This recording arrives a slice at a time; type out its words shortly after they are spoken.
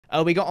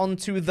we got on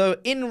to the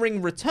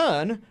in-ring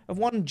return of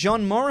one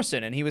John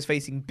Morrison, and he was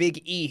facing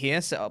Big E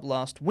here, set up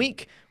last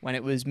week when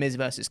it was Miz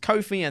versus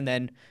Kofi, and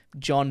then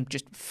John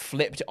just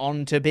flipped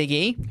on to Big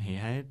E. He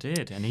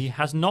did, and he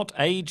has not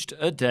aged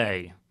a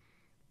day.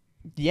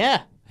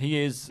 Yeah.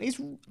 He's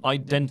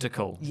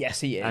identical.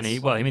 Yes, he is. And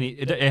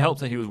it helps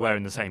that he was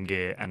wearing the same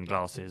gear and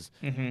glasses.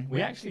 Mm-hmm.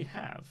 We actually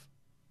have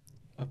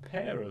a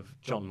pair of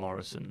John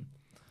Morrison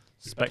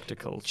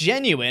spectacles.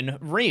 Genuine,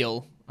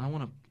 real. I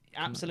want to...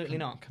 Absolutely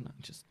not. Can I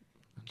just...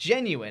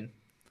 Genuine.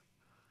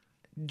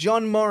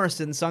 John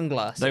Morrison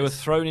sunglasses. They were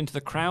thrown into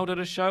the crowd at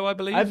a show, I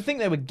believe? I think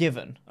they were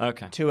given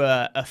okay. to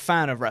a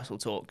fan of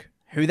WrestleTalk,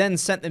 who then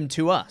sent them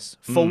to us.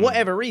 For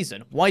whatever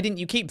reason. Why didn't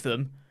you keep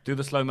them? Do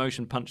the slow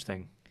motion punch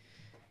thing.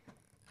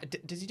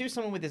 Does he do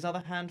someone with his other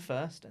hand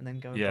first and then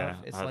go yeah,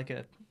 above? It's like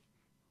a...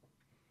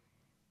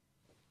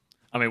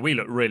 I mean, we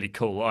look really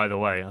cool either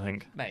way, I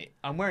think. Mate,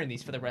 I'm wearing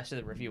these for the rest of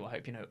the review, I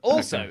hope you know.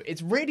 Also,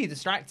 It's really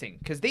distracting,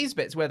 because these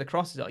bits where the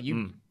crosses are,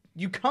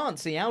 you can't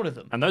see out of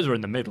them. And those are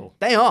in the middle.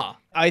 They are.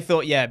 I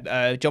thought,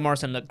 John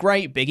Morrison looked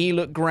great, Big E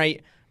looked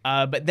great,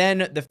 but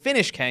then the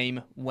finish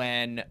came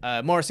when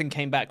Morrison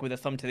came back with a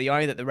thumb to the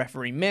eye that the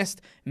referee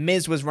missed.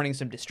 Miz was running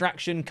some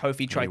distraction.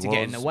 Kofi tried to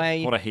get in the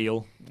way. What a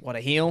heel. What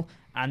a heel.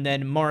 And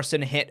then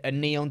Morrison hit a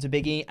knee onto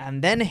Big E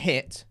and then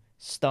hit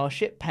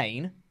Starship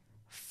Pain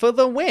for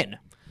the win.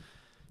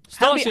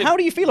 How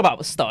do you feel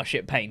about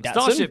Starship Pain,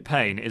 Datsun? Starship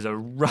Pain is a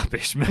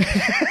rubbish move.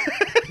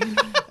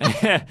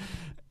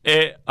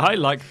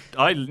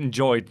 I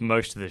enjoyed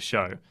most of this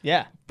show.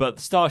 Yeah. But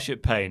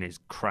Starship Pain is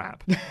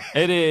crap.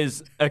 It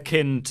is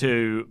akin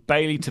to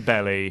Bailey to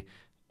Belly,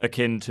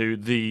 akin to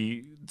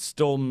the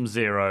Storm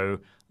Zero,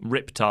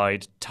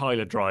 Riptide,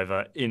 Tyler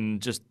Driver in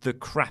just the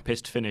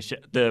crappiest finish,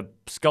 the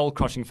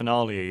skull-crushing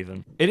finale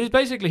even. It is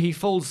basically he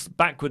falls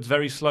backwards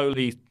very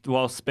slowly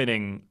while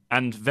spinning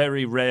and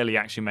very rarely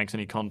actually makes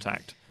any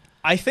contact.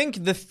 I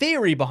think the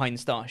theory behind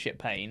Starship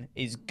Pain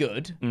is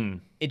good.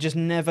 It just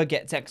never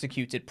gets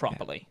executed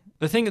properly. Yeah.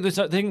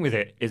 The thing with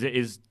it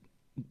is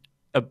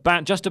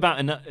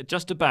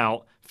just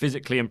about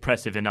physically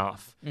impressive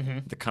enough.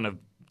 The kind of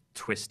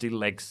twisty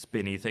leg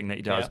spinny thing that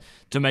he does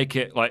to make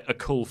it like a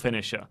cool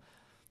finisher.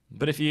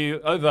 But if you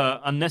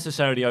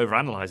unnecessarily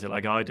overanalyze it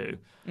like I do,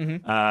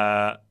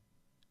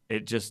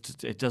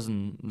 it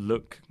doesn't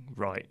look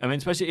right. I mean,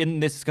 especially in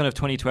this kind of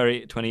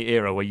 2020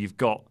 era where you've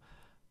got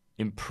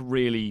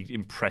really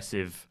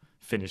impressive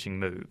finishing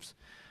moves.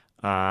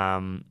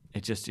 I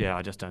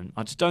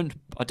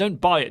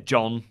don't buy it,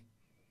 John,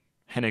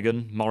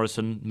 Hennigan,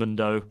 Morrison,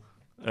 Mundo,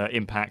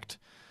 Impact.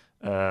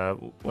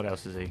 What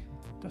else is he?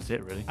 That's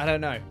it, really. I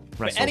don't know.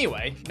 But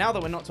anyway, now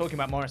that we're not talking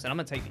about Morrison, I'm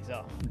going to take these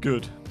off.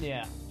 Good.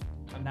 Yeah.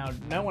 And now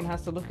no one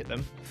has to look at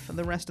them for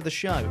the rest of the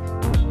show.